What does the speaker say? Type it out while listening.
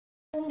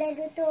ネ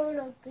ル登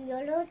録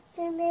よろし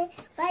くね。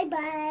バイバ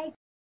イ。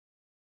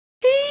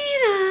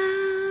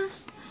Sira!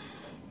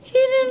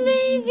 Sira,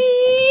 baby!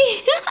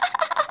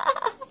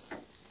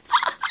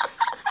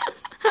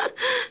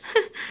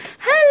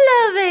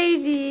 Hello,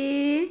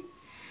 baby!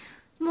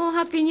 Mo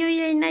Happy New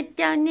Year na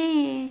chan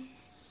eh.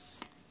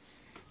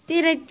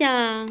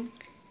 Sira-chan.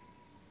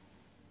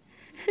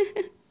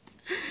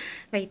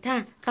 Wait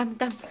ha. Come.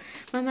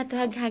 Mama to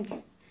hug.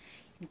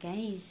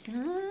 Guys,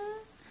 ha?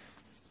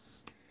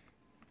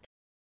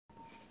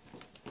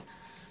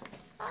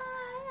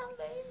 Hi, ang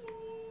baby.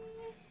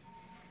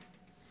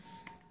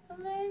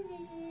 Ang baby.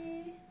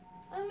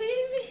 Ang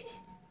baby.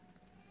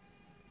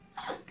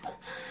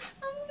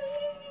 Ang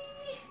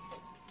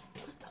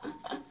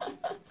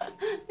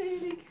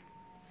baby.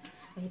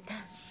 Wait ha.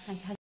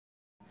 Hug.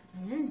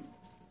 Ayan.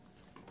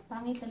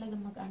 Pangit talaga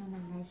mag-ano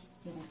ng nurse,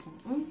 Sira-chan.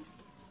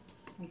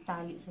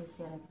 Magtali sa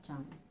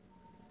Sira-chan.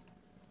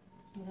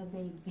 Sira,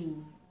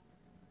 baby.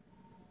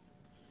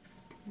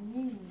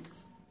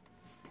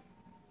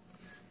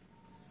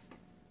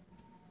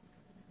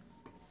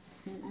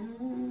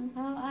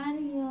 How are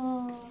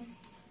you?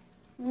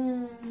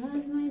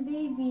 How's my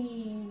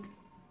baby?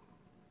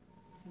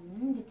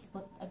 Let's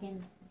put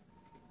again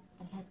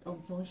a lot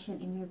of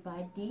lotion in your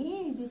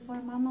body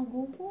before Mama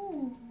go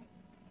home.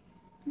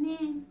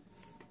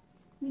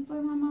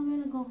 Before Mama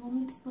will go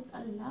home, let's put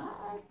a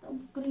lot of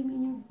cream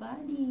in your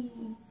body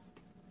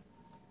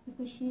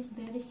because she is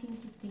very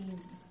sensitive.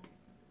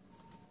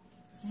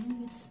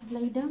 Let's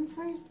lay down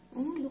first.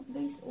 Oh, look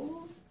guys.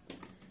 Oh,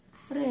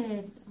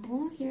 red.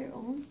 Oh, here.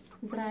 Oh,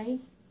 dry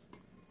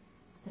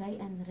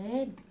and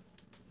red.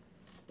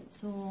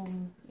 So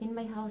in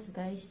my house,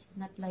 guys,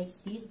 not like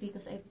this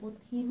because I put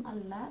him a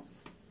lot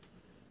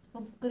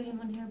of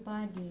cream on her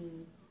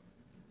body.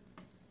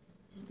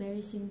 She's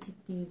very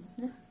sensitive.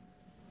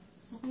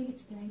 Okay,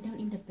 let's lie down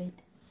in the bed.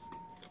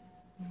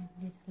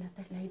 Let's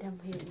lie down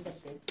here in the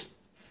bed.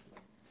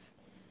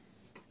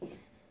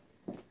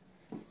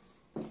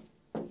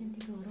 Yan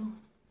siguro.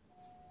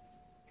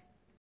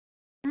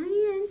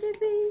 Ayan, the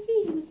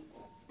baby.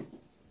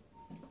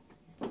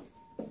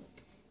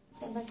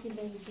 Diba si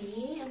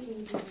baby? Ang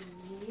baby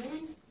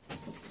yan.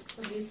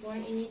 So before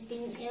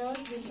anything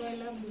else,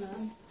 before love.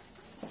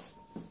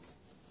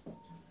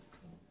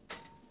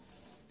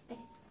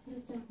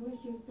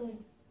 Where's your toy?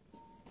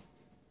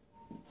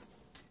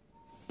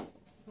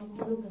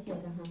 Makulog kasi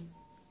arahan.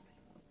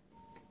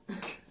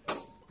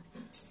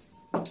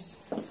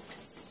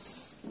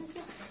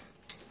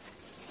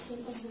 So,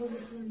 pag-roll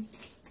this one.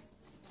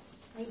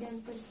 Lie down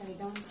first, lie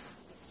down.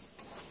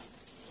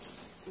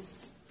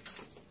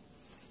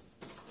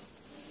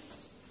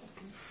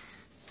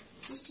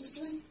 What's this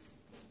one?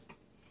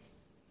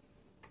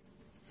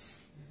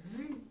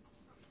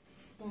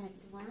 That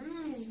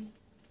one.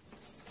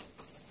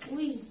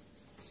 Uy!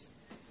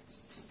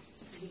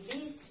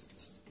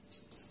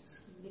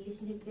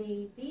 Bilis ni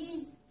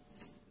baby.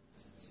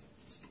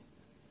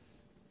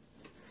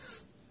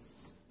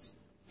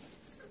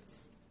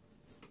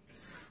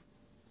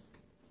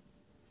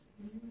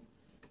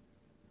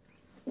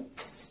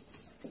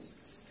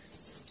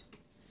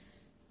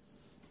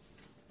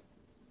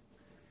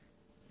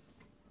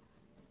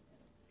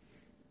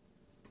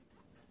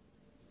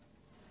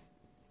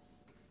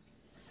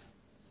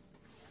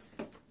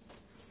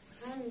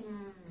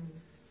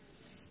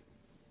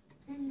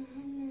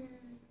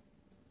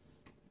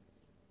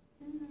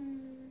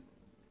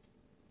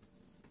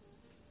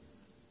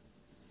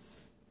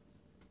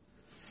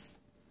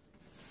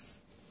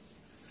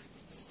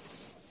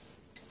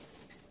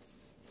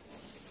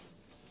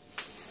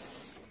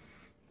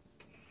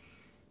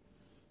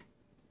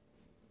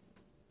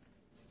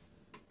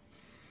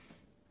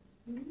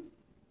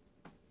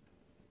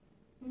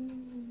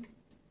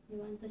 You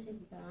want to sit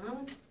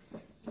down?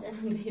 Yan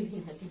ang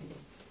baby natin.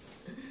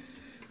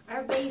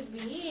 Our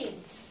baby.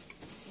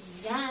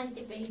 Yan,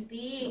 the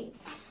baby.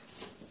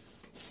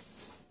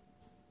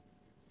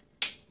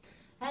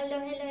 Hello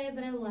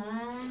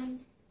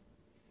everyone.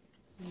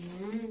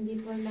 Yan,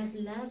 before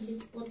love,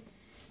 let's put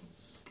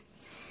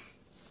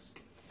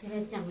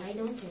Sira-chan, lie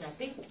down,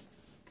 Sira-pic.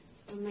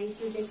 My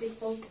today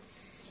people.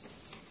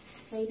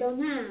 Lie down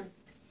ha.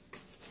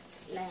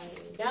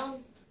 Lie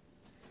down.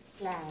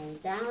 Lie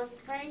down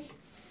first.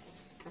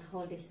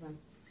 Hold this one.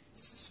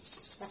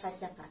 Tsaka.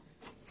 Tsaka.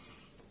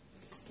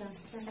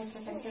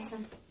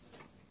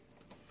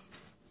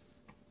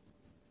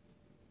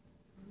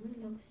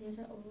 Look,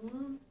 Sira,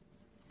 oh.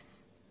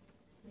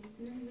 Wait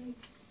na.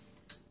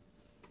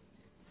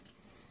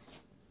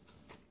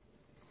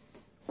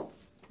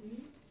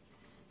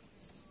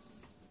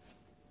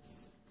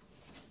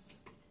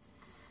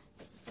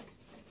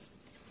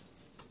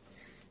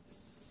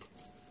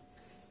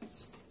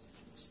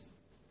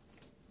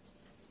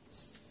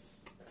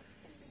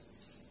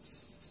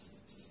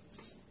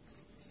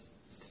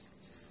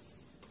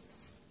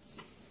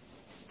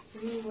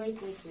 Wait.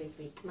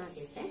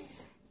 Matite.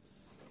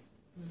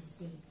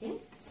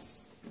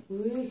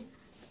 Uy.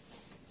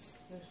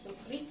 You're so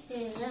quick,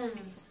 Sarah.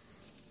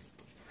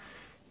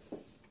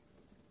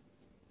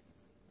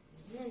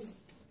 Ayan.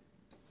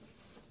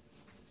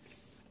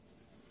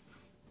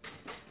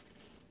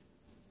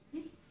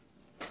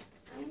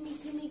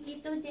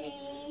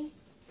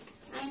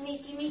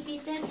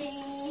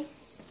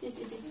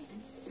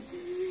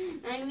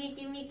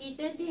 Mickey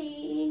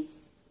today.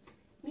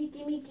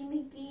 Mickey.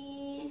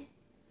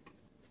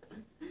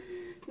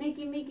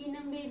 Mickey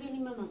ng baby ni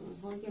Mama.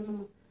 Okay,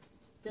 Mama.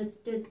 Tut.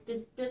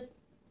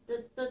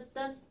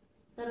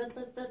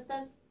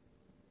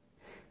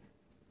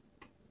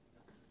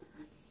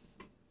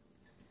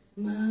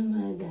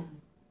 Mama daw.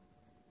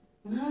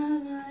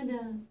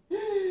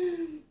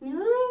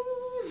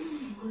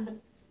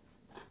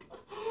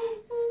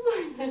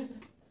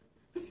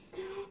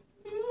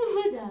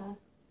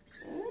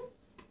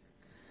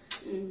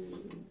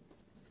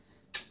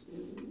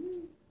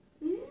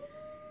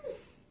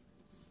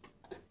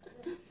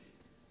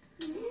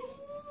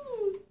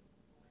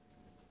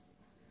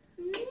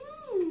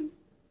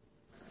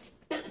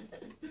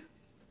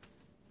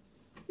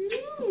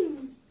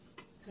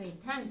 Wait,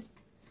 huh?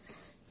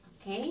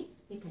 Okay,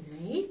 you can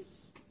wait.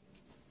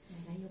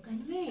 Sarah, you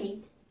can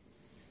wait.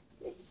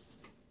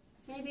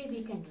 Hey, baby,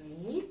 you can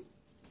wait.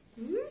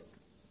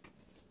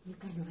 You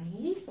can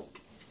wait.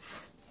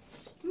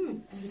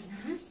 Wait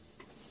na.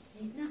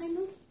 Wait na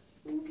kayo.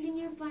 Clean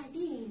your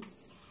body.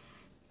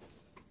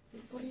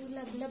 Before you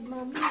love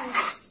mama.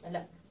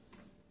 Wala.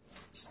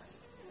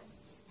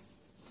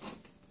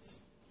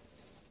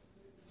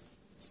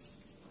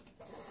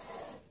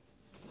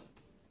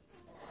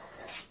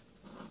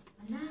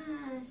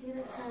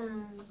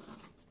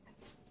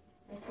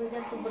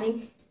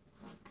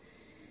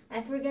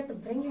 I forgot to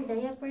bring your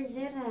diaper,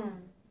 Zara.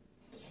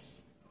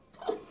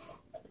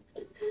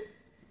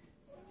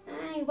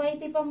 Ay,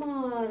 whitey pa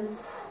more.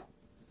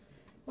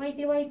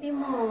 Whitey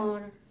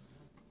more.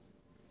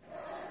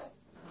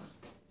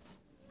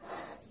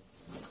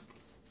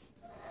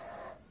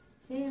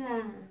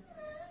 Zara.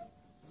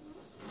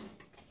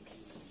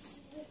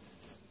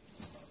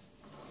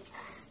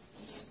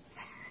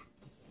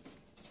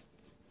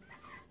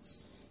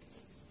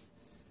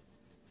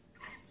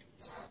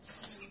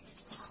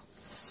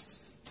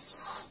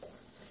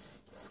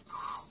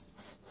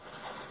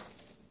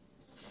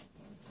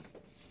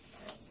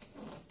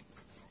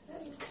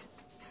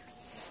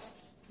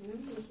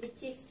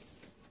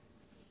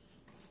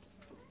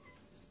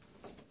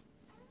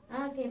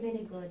 Okay,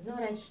 very good. No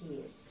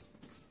rashes.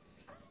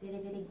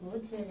 Very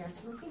good, Sarah.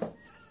 Okay.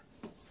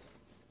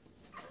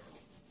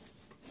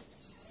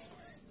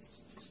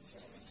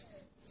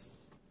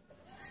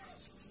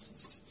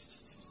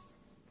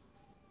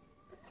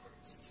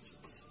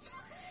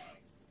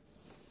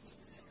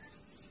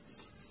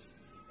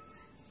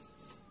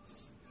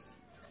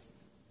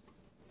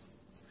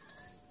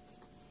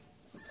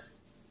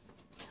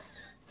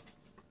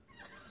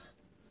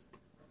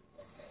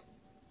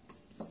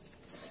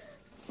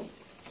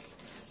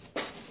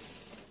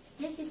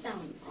 Yes, sit down.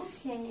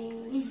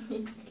 Okay.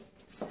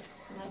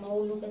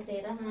 Mahulog ka,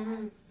 Sarah, ha?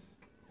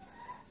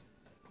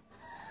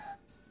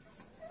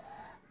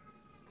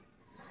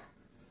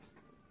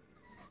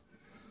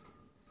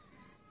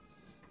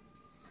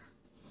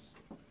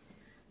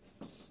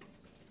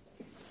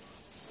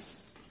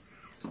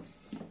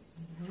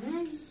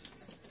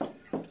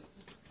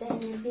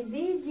 Thank you,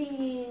 baby.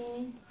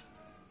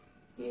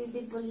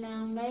 Beautiful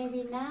lang,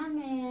 baby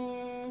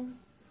namin.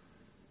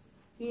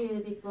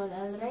 Beautiful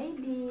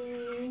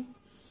already.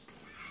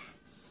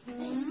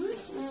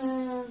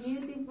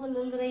 Beautiful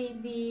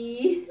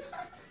already.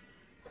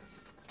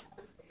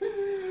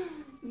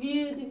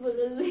 Beautiful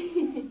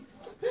already.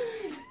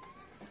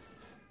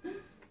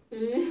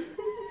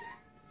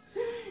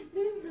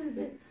 Don't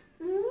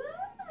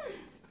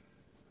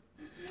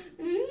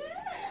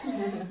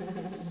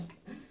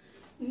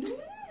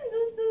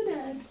do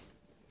that.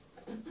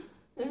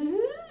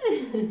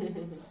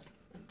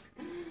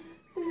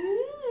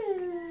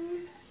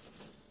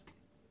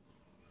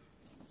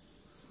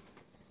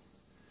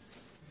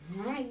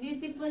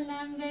 Beautiful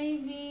lang,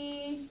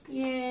 baby.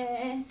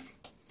 Yeah.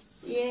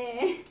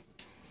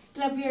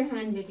 Clap your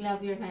hand,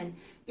 clap your hand.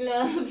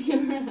 Clap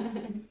your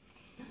hand.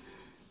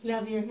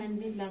 Clap your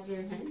hand, clap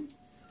your hand.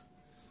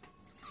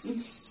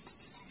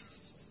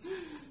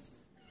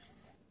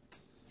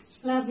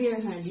 Clap your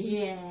hand,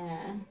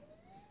 yeah.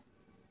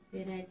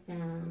 Diretso.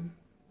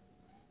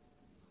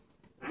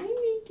 I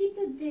Mickey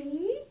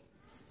today.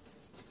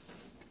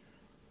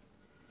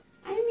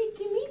 I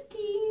Mickey.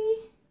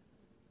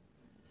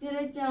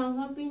 Sarah Chang,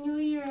 Happy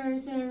New Year,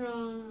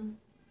 Sarah.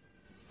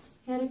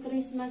 Merry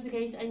Christmas,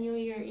 guys, a New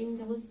Year in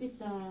the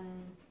hospital.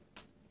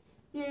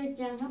 Sarah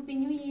Chang, Happy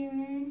New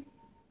Year.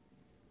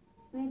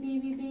 My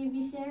baby,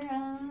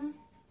 Sarah.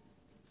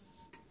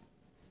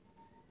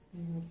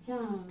 Sarah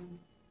Chang.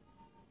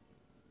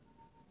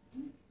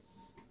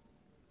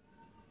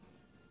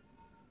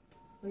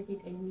 Where did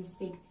I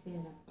mistake,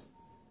 Sarah?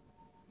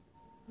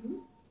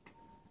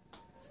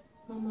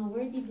 Mama,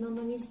 where did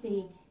Mama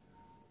mistake?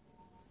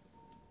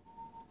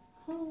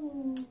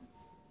 Oh.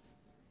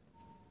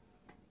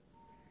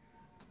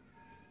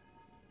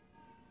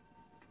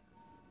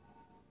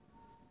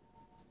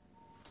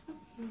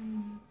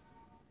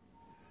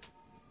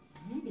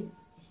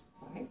 This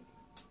part.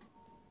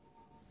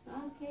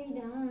 Okay,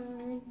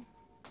 done.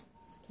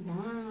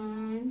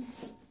 Done.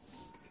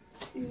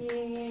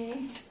 Yeah.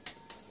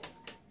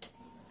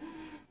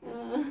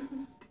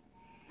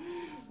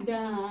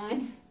 Yan.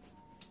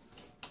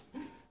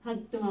 Hug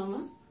to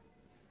mama.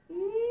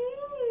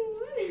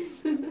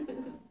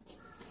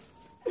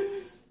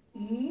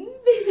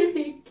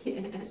 Very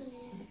cute.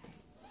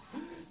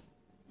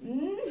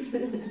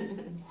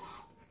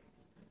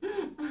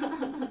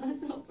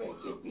 Super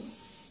cute.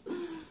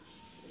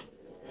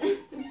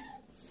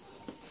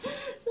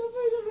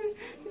 Super.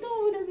 Ito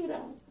mo na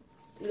sira.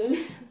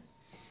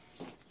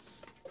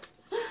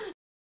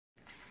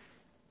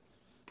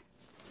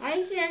 Hi,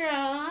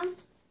 Sarah.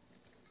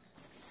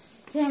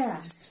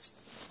 Sarah.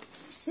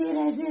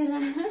 Sira.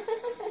 Sira.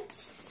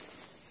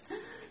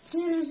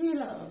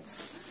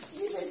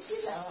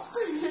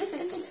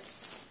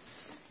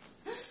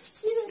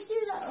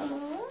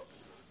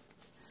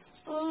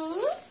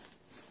 Oh.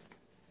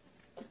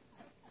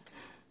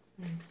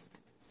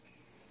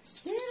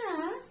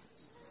 Sarah.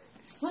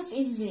 What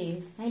is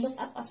this? I look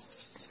up.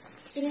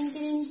 Kiring.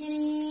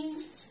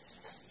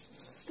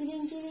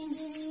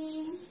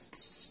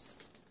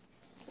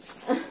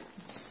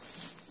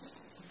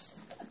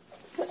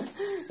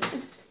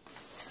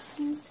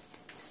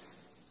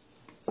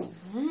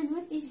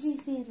 What is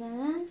this,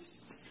 Sarah?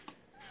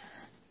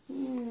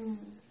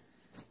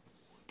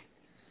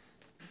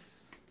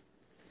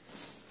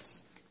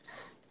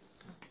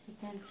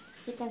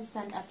 She can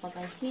stand up,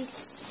 guys.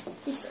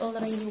 He's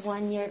already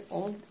 1 year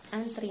old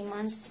and 3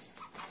 months.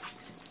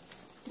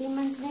 3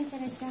 months na,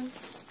 Sarah.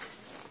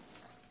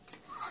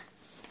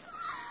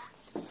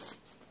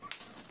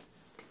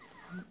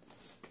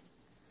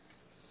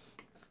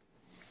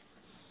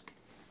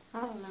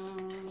 Hello.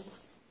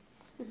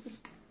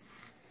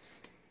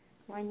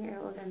 1 year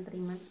old and 3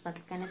 months, but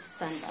cannot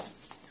stand up.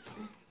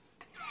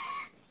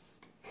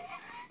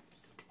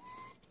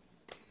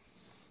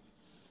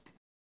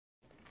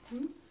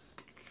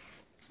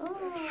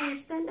 Oh,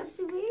 stand up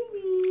si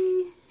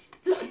baby.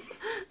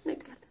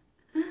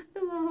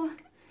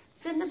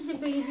 Stand up si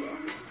baby.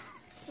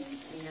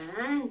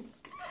 Ayan.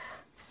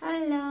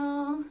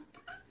 Hello.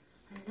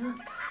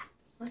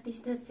 What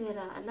is that,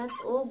 Sarah? A lot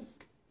of...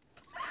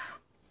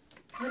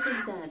 What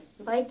is that?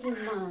 Biking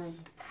man.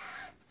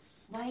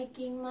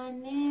 Biking man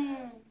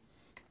eh.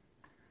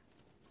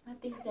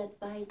 What is that?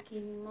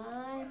 Biking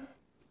man.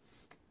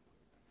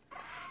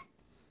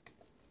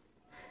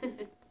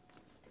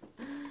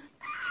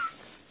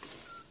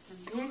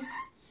 Ayan.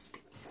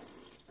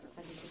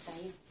 Pagdito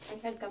tayo. Ay,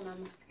 hug ka,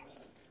 mama.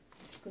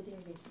 Let's go there.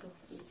 Let's go.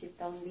 Let's sit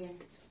down there.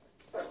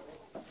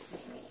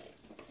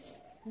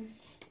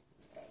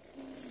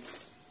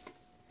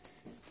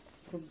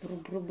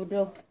 Bro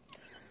daw.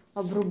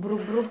 Oh, bro.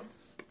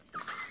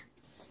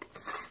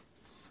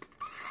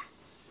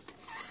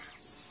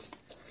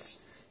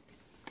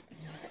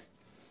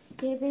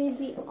 Okay,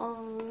 baby.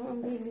 Oh,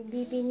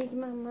 baby need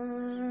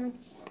mama.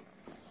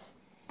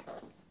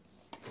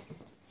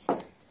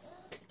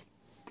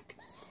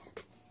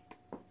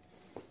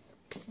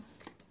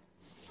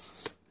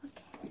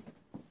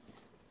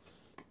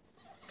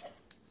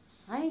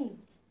 Hi,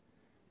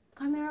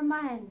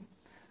 cameraman.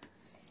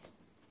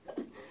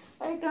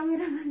 Hi,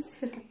 cameraman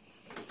sila.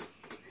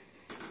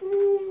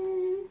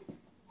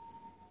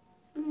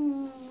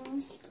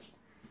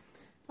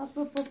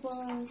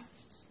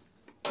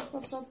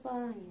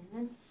 Papa.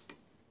 Yan.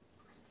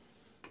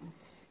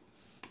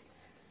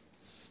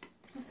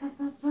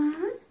 Papa.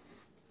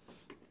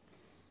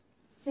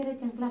 Sarah,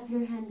 clap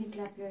your hand.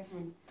 Clap your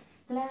hand.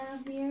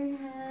 Clap your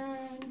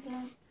hand.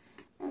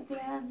 Clap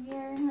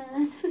your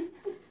hand.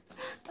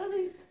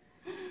 Okay.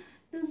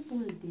 Don't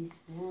pull this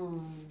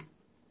one.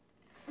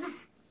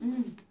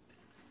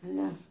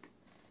 Hala.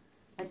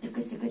 Atik.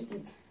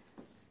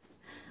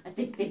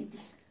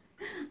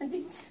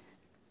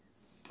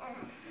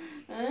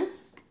 Huh?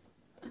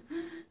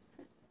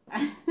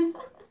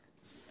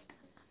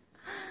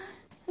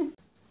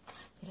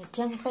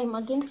 Jump time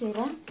again,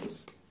 Sarah.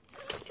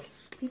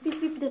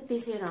 Pip that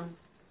day, Sarah.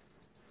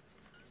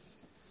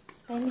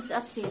 Time is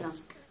up, Sarah.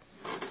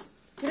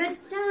 Sarah,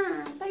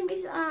 time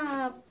is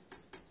up.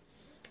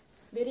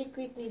 Very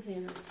quickly,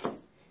 Sarah.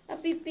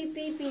 Pip.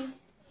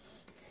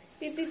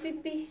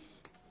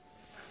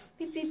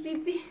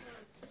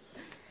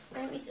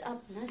 Time is up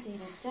na,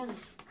 Sarah.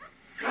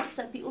 Lap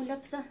sabi.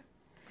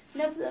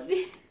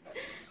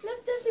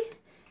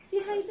 Say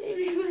hi to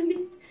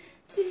everybody.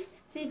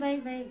 Say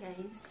bye-bye,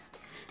 guys.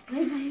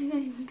 Bye.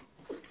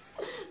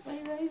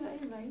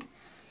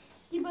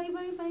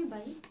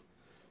 Bye.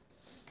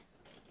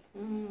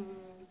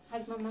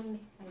 Hug mama.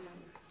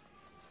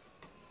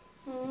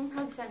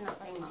 Hug sana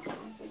kay mama.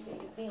 Si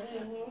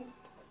baby.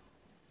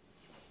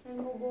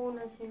 Namugo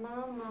na si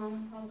mama.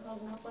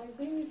 Hug na kay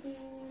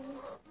baby.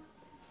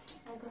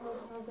 Hug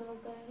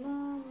kay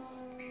mama.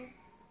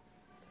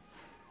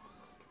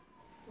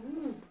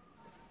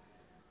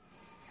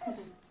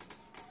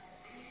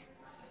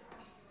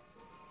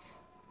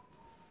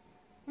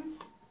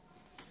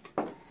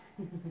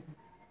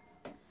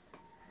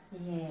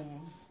 Yeah.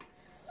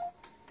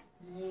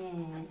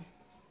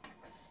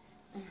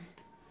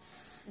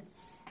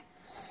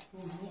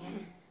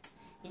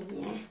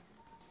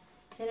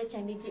 Sarah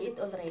Chan, did you eat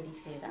already,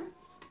 Sarah?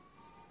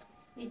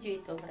 Did you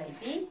eat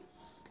already?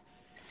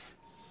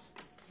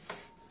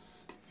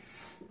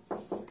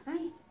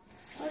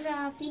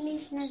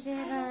 Finish na,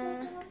 Zera.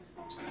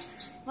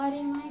 終わ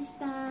りまし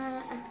た。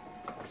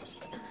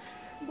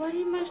終わ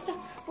りました。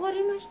終わ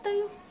りました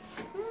よ。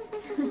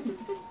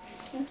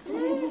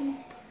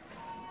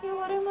終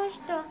わりまし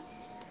た。バ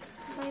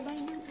イバ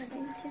イな。バイバ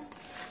イなしよ。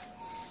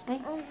はい。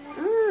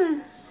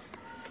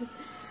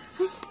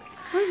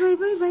バイバイ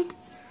バイバイ。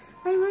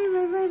バイバイ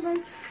バイバイバ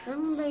イ。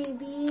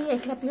Baby.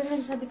 Clap your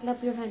hand. Sabi, clap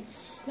your hand.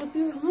 Clap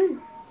your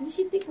hand.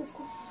 Nisiti ko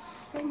ko.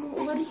 Kamu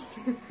終わり。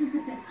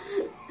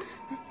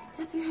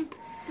Clap your hand.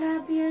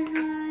 Clap your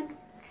hand.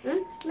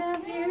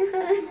 Clap your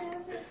hand.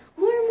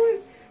 More.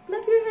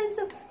 Clap your hands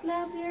up.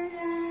 Clap your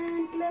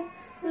hand.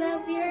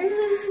 Clap your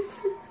hand.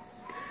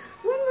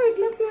 One more.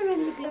 Clap your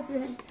hand. Clap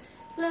your hand.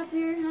 Clap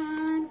your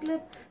hand.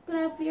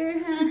 Clap your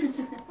hand.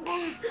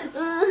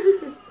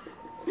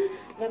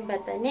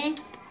 Gambata ne.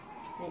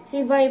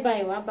 Say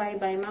bye-bye.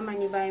 Bye-bye. Mama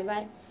ni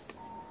bye-bye.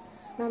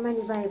 Mama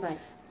ni bye-bye.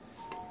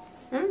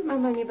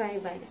 Mama ni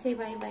bye-bye. Say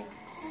bye-bye.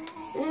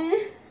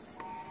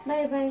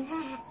 Bye-bye.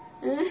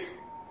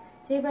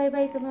 Say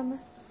bye-bye to Mama.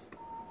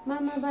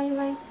 Mama,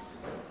 bye-bye.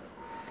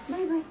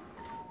 Bye-bye.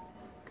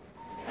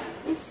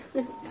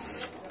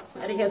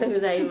 Arigatou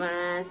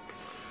gozaimasu.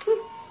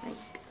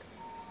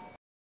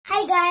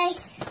 Hi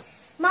guys!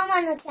 マ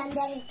マのチャンネ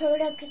ル登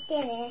録し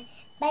てね。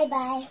バイ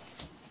バ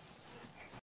イ。